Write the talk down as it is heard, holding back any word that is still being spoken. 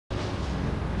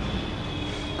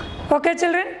Okay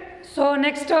children, so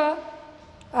next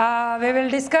we will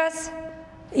discuss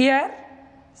here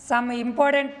some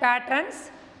important patterns.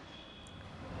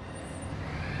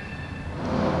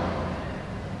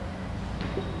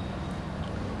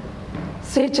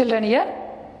 See children here.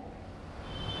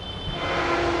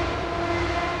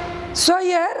 So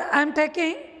here I am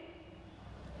taking,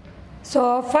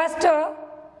 so first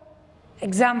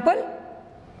example,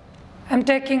 I am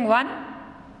taking 1.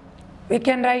 We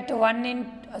can write 1 in,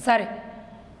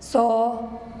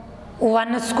 so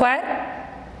 1 square.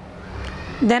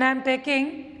 Then I am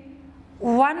taking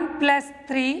 1 plus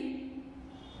 3,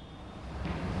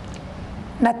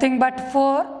 nothing but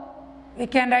 4. We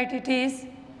can write it is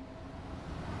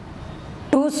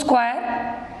 2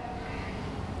 square.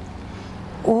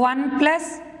 1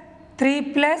 plus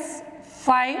 3 plus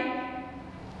 5.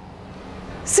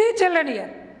 See children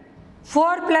here,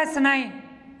 4 plus 9,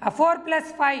 4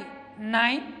 plus 5,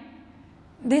 9.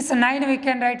 This 9 we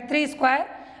can write 3 square,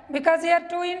 because here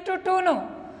 2 into 2 no,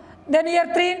 then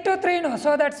here 3 into 3 no,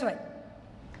 so that's why.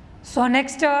 So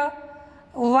next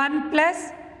 1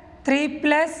 plus 3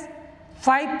 plus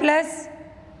 5 plus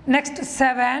next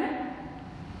 7,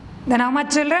 then how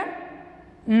much children?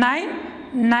 9.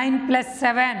 9 plus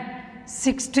 7,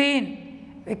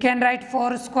 16. We can write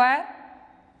 4 square,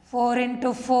 4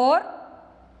 into 4.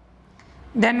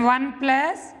 Then 1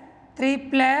 plus 3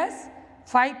 plus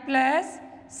 5 plus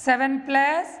 7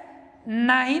 plus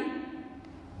 9,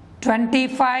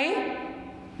 25.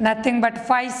 Nothing but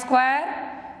 5 square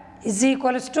is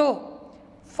equals to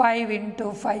 5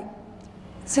 into 5.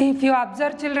 See, if you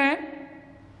observe children,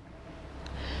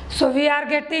 so we are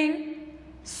getting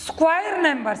square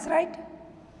numbers, right?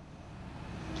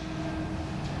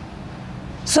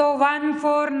 So 1,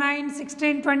 4, 9,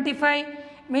 16, 25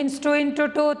 means 2 into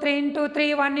 2, 3 into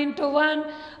 3, 1 into 1,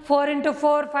 4 into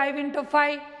 4, 5 into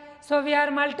 5. So we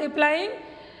are multiplying,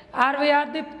 or we are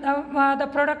the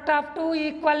product of two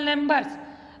equal numbers.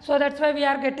 So that's why we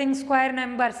are getting square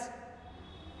numbers.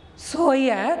 So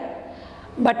here,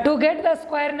 but to get the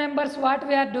square numbers, what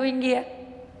we are doing here?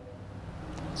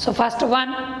 So first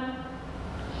 1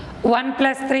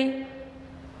 plus 3,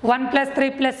 1 plus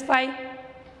 3 plus 5,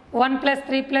 1 plus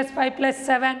 3 plus 5 plus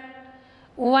 7,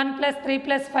 1 plus 3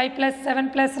 plus 5 plus 7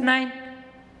 plus 9.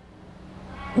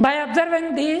 By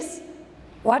observing this,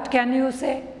 what can you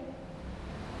say?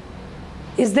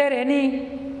 Is there any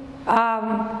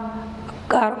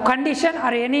condition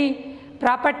or any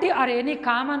property or any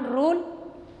common rule?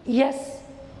 Yes.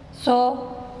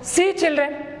 So, see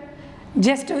children,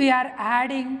 just we are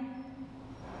adding,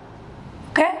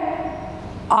 okay,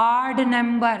 odd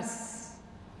numbers.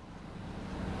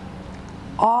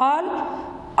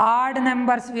 All odd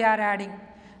numbers we are adding.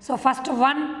 So first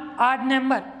 1 odd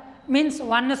number means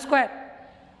 1 square.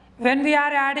 When we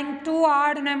are adding 2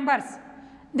 odd numbers,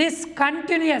 this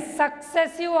continuous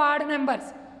successive odd numbers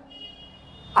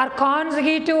are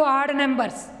consecutive odd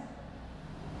numbers.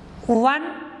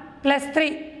 1 plus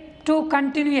 3, 2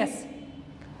 continuous.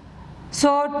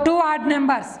 So 2 odd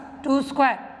numbers, 2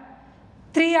 square.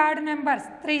 3 odd numbers,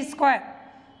 3 square.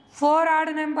 4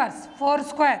 odd numbers, 4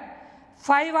 square.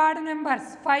 5 odd numbers,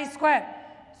 5 square.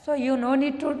 So you no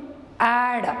need to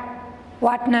add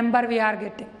what number we are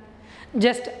getting.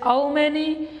 Just how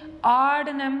many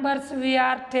odd numbers we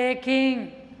are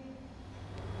taking,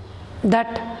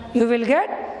 that you will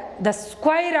get the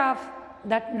square of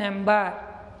that number.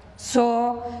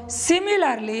 So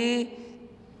similarly,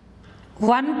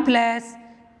 1 plus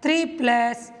 3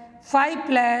 plus 5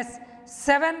 plus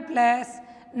 7 plus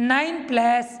 9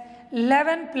 plus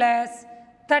 11 plus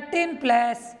 13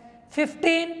 plus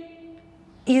 15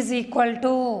 is equal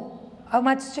to how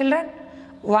much children?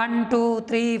 1, 2,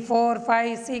 3, 4,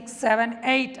 5, 6, 7,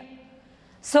 8.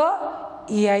 So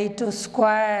 8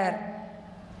 square.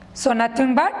 So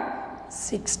nothing but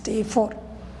 64.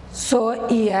 So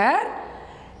here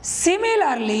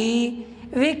similarly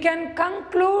we can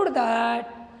conclude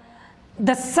that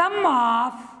the sum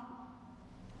of,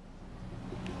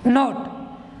 note,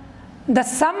 the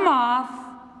sum of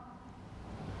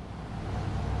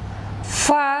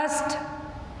first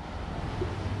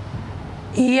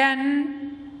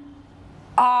n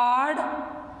odd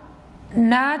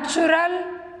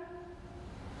natural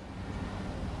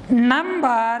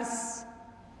numbers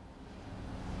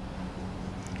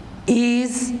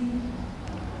is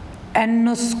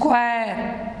n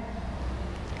square.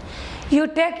 You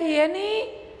take any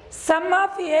sum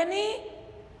of any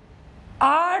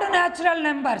odd natural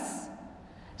numbers.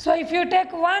 So if you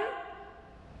take 1,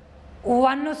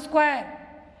 1 square.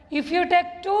 If you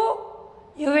take 2,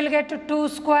 you will get 2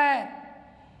 square.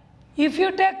 If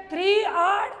you take 3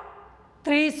 odd,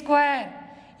 3 square.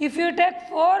 If you take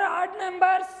 4 odd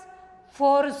numbers,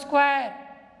 4 square.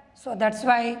 So that's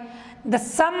why the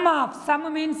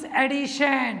sum means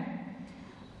addition.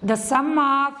 The sum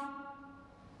of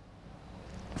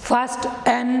first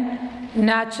n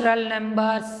natural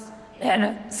numbers,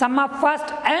 sum of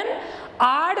first n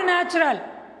odd natural.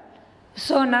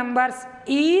 So numbers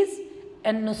is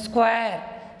n square.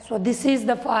 So this is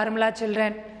the formula,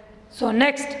 children. So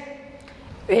next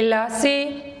we'll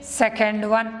see second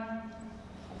one.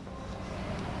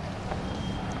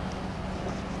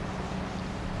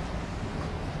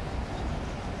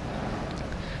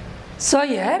 So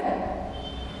here,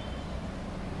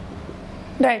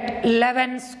 right,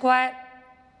 11 square,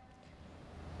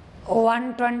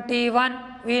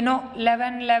 121, we know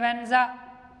 11 11s are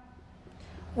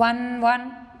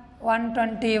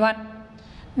 121.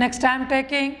 Next I am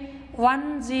taking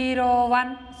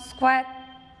 101 square.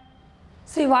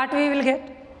 See what we will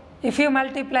get if you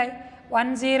multiply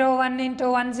 101 into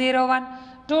 101.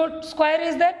 2 square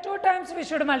is there, 2 times we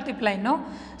should multiply, no?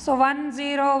 So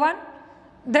 101,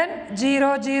 then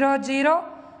 0 0 0,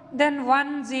 then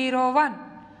 101,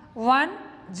 1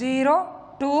 0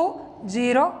 2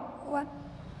 0 1.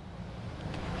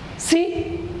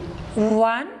 See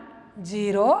 1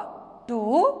 0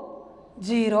 2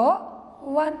 0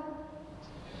 1.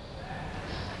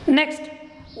 Next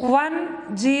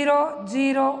 1 0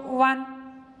 0 1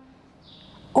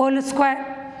 whole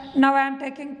square. Now I am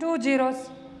taking 2 zeros.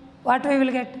 What we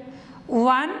will get?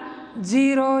 1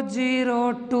 0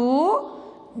 0 2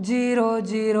 0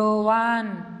 0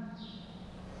 1.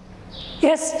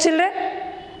 Yes, children.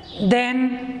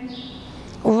 Then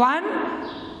 1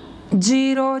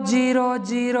 0 0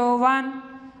 0 1.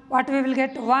 What we will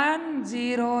get? 1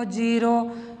 0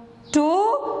 0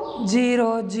 2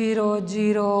 0 0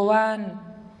 0 1.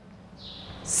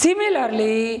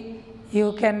 Similarly,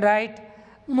 you can write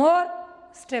more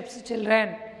steps,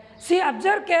 children. See,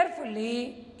 observe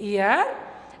carefully here.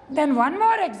 Then one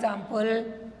more example.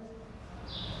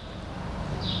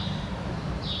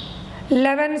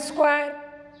 11 square,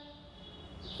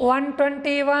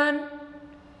 121.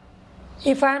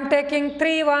 If I am taking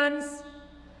 3 ones,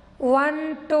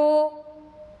 1 2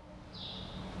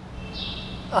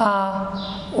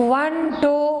 1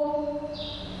 2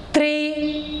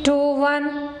 3 2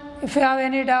 1. If you have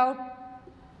any doubt,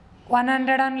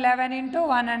 111 into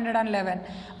 111,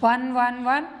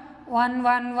 111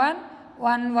 111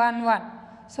 111.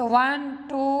 So 1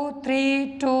 2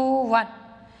 3 2 1.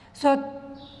 So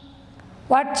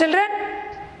what, children?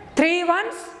 3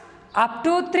 ones, up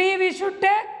to 3 we should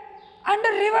take, and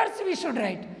reverse we should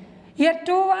write. Here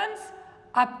 2 ones,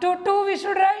 up to 2 we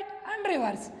should write, and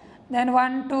reverse. Then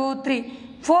 1 2 3,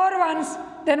 4 ones,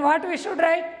 then what we should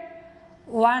write?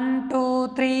 1 2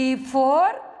 3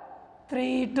 4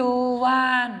 3 2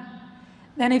 1.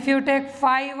 Then if you take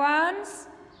 5 ones,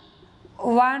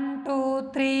 1 2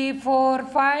 3 4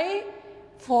 5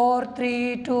 4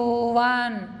 3 2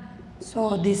 1.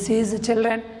 So this is,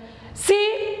 children.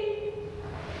 See,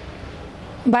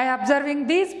 by observing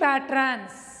these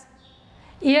patterns,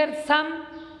 here some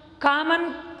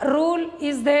common rule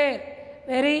is there.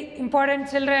 Very important,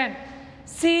 children.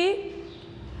 See,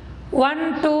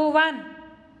 1 2 1.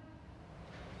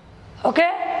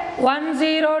 Okay, 1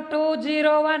 0 2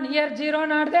 0 1. Here 0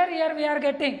 not there, here we are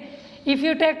getting. If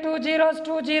you take 2 zeros,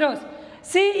 2 zeros.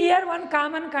 See, here one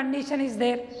common condition is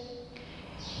there.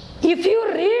 If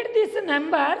you read these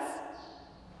numbers,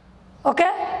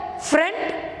 okay, front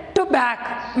to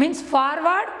back, means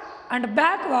forward and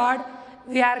backward,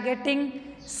 we are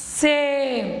getting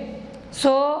same.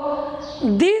 So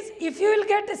these, if you will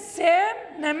get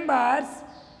same numbers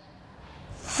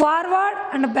forward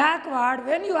and backward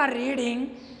when you are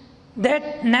reading,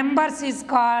 that numbers is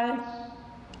called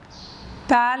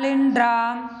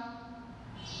palindrome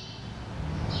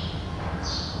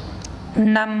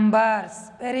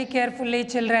numbers. Very carefully,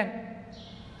 children.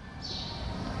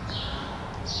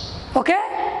 Okay,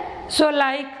 so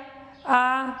like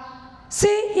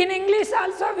see, in English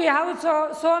also we have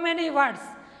so many words.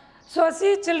 So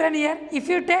see, children, here if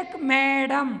you take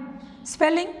madam,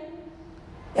 spelling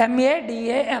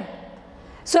M-A-D-A-M.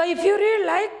 So if you read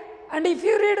like, and if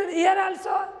you read here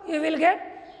also, you will get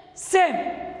same.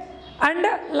 And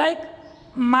like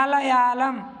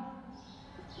Malayalam,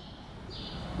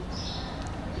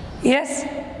 yes,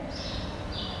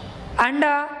 and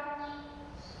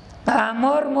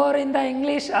more in the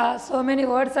English, so many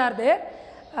words are there.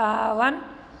 One,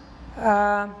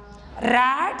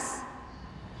 rats,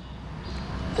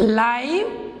 live,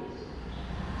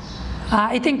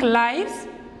 I think lives,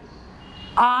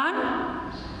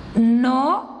 on,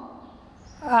 no,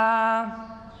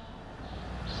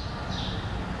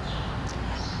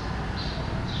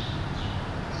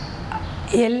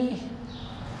 L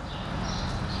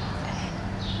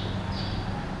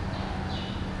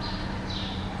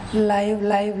live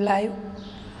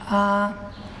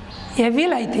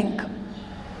evil, I think.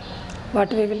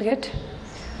 What we will get?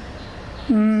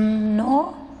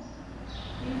 No.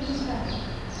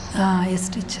 Yes,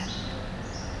 teacher.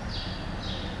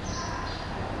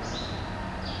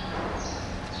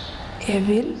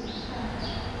 Evil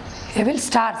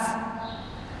stars.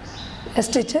 Yes,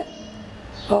 teacher.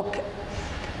 Okay.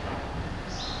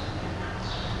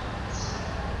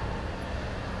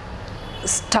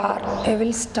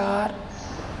 Evil star.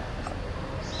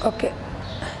 Okay.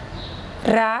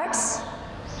 Rats.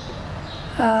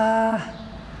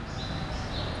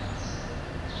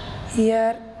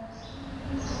 Here.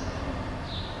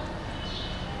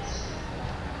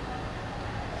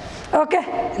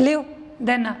 Okay, leave.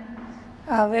 Then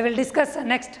we will discuss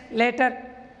next later.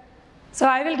 So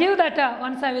I will give that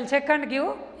once I will check and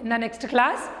give in the next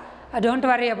class. Don't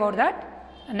worry about that.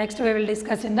 Next we will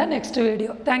discuss in the next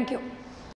video. Thank you.